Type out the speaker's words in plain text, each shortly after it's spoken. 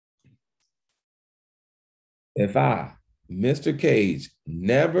If I, Mr. Cage,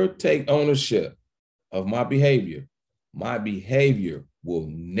 never take ownership of my behavior will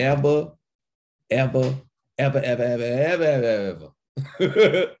never, ever, ever, ever, ever, ever, ever,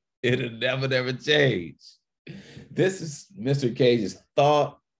 ever. It'll never, never change. This is Mr. Cage's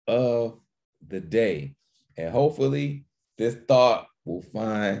thought of the day. And hopefully, this thought will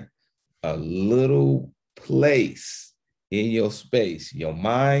find a little place in your space, your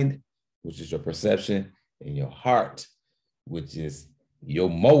mind, which is your perception, and your heart, which is your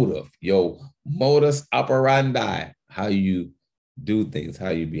motive, your modus operandi, how you do things, how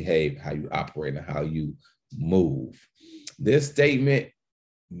you behave, how you operate, and how you move. This statement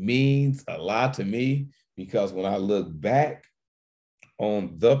means a lot to me because when I look back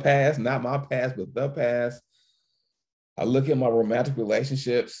on the past, not my past, but the past, I look at my romantic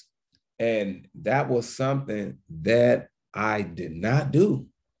relationships, and that was something that I did not do.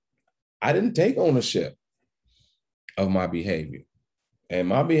 I didn't take ownership of my behavior, and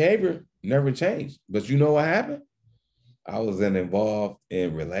my behavior never changed. But you know what happened? I was then involved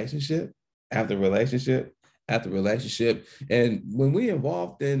in relationship after relationship after relationship. And when we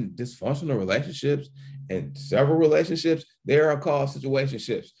involved in dysfunctional relationships and several relationships, they are called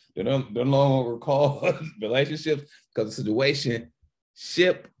situationships. They're no longer called relationships because the situation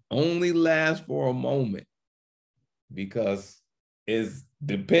ship only lasts for a moment because it's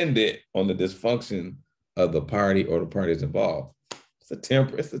dependent on the dysfunction of the party or the parties involved. It's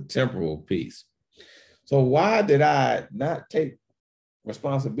a temporal piece. So why did I not take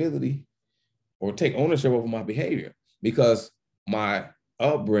responsibility or take ownership over my behavior? Because my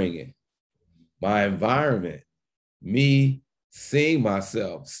upbringing, my environment, me seeing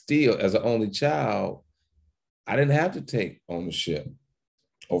myself still as an only child, I didn't have to take ownership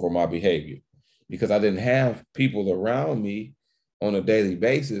over my behavior because I didn't have people around me on a daily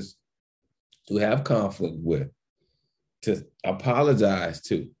basis to have conflict with, to apologize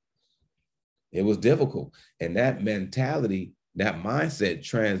to. It was difficult. And that mentality, that mindset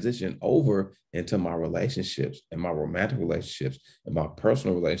transitioned over into my relationships and my romantic relationships and my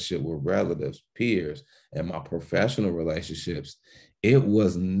personal relationship with relatives, peers, and my professional relationships. It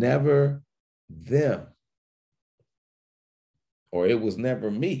was never them, or it was never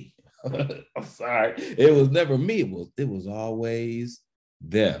me. I'm sorry. It was never me. It was always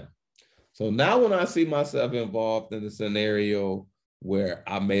them. So now when I see myself involved in a scenario where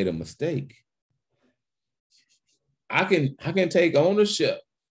I made a mistake, I can take ownership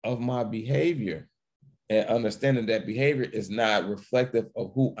of my behavior and understanding that behavior is not reflective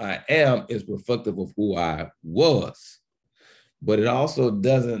of who I am, it's reflective of who I was. But it also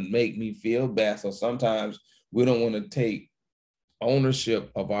doesn't make me feel bad. So sometimes we don't want to take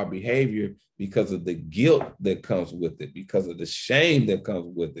ownership of our behavior because of the guilt that comes with it, because of the shame that comes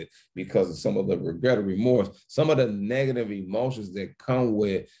with it, because of some of the regret or remorse, some of the negative emotions that come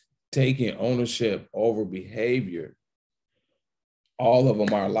with taking ownership over behavior. All of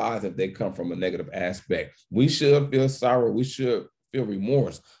them are lies if they come from a negative aspect. We should feel sorrow, we should feel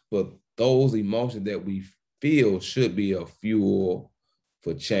remorse, but those emotions that we feel should be a fuel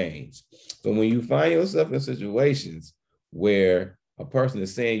for change. So when you find yourself in situations where a person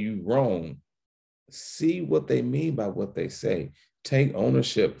is saying you wrong, see what they mean by what they say. Take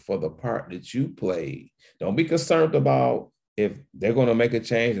ownership for the part that you played. Don't be concerned about if they're going to make a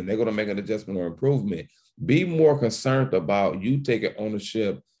change and they're going to make an adjustment or improvement. Be more concerned about you taking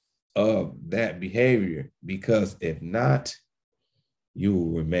ownership of that behavior, because if not, you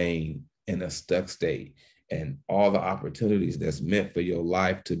will remain in a stuck state, and all the opportunities that's meant for your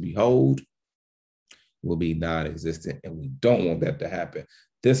life to behold will be non-existent, and we don't want that to happen.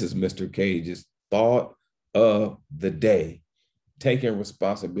 This is Mr. Cage's thought of the day, taking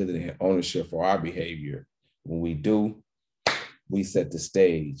responsibility and ownership for our behavior. When we do, we set the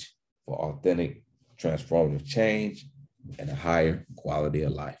stage for authentic, transformative change and a higher quality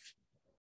of life.